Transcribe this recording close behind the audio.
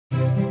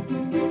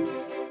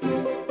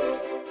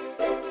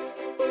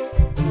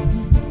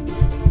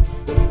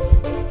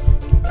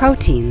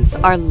Proteins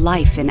are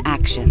life in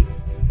action.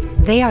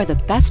 They are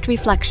the best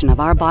reflection of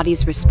our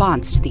body's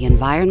response to the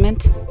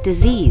environment,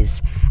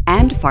 disease,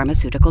 and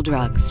pharmaceutical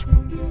drugs.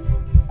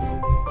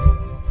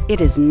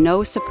 It is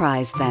no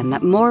surprise, then,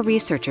 that more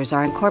researchers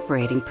are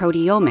incorporating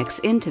proteomics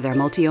into their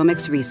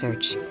multiomics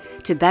research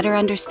to better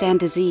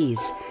understand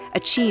disease,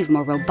 achieve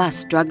more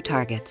robust drug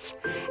targets,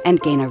 and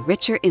gain a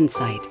richer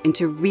insight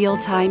into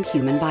real-time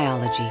human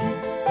biology.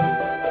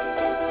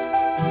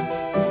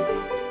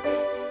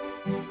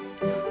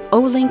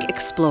 Olink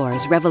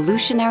Explorer's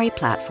revolutionary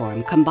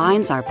platform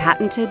combines our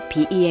patented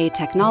PEA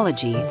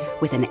technology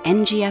with an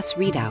NGS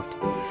readout,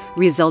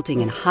 resulting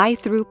in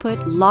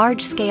high-throughput,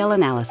 large-scale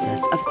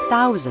analysis of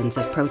thousands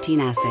of protein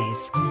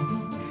assays.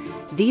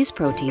 These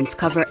proteins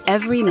cover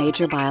every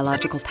major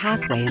biological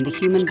pathway in the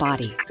human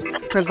body,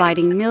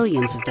 providing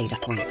millions of data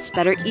points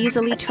that are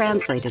easily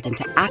translated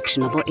into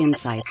actionable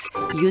insights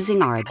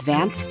using our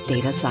advanced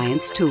data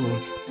science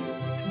tools.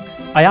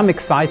 I am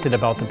excited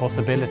about the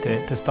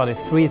possibility to study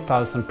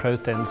 3,000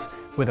 proteins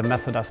with a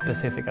method as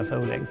specific as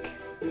Olink.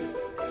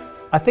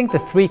 I think the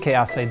 3K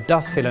assay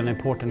does fill an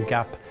important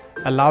gap,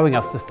 allowing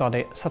us to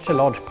study such a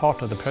large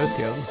part of the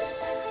proteome.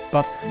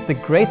 But the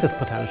greatest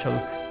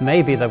potential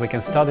may be that we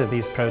can study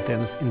these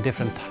proteins in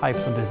different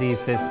types of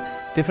diseases,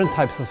 different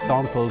types of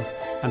samples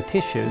and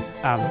tissues,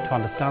 and to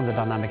understand the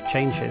dynamic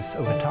changes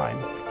over time.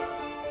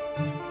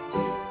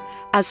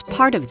 As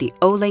part of the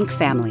Olink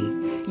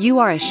family, you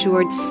are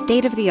assured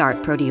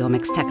state-of-the-art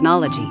proteomics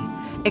technology,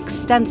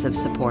 extensive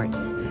support,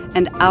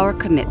 and our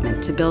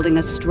commitment to building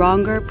a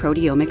stronger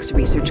proteomics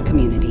research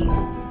community.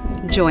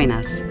 Join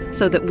us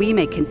so that we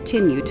may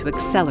continue to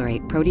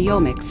accelerate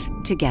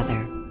proteomics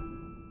together.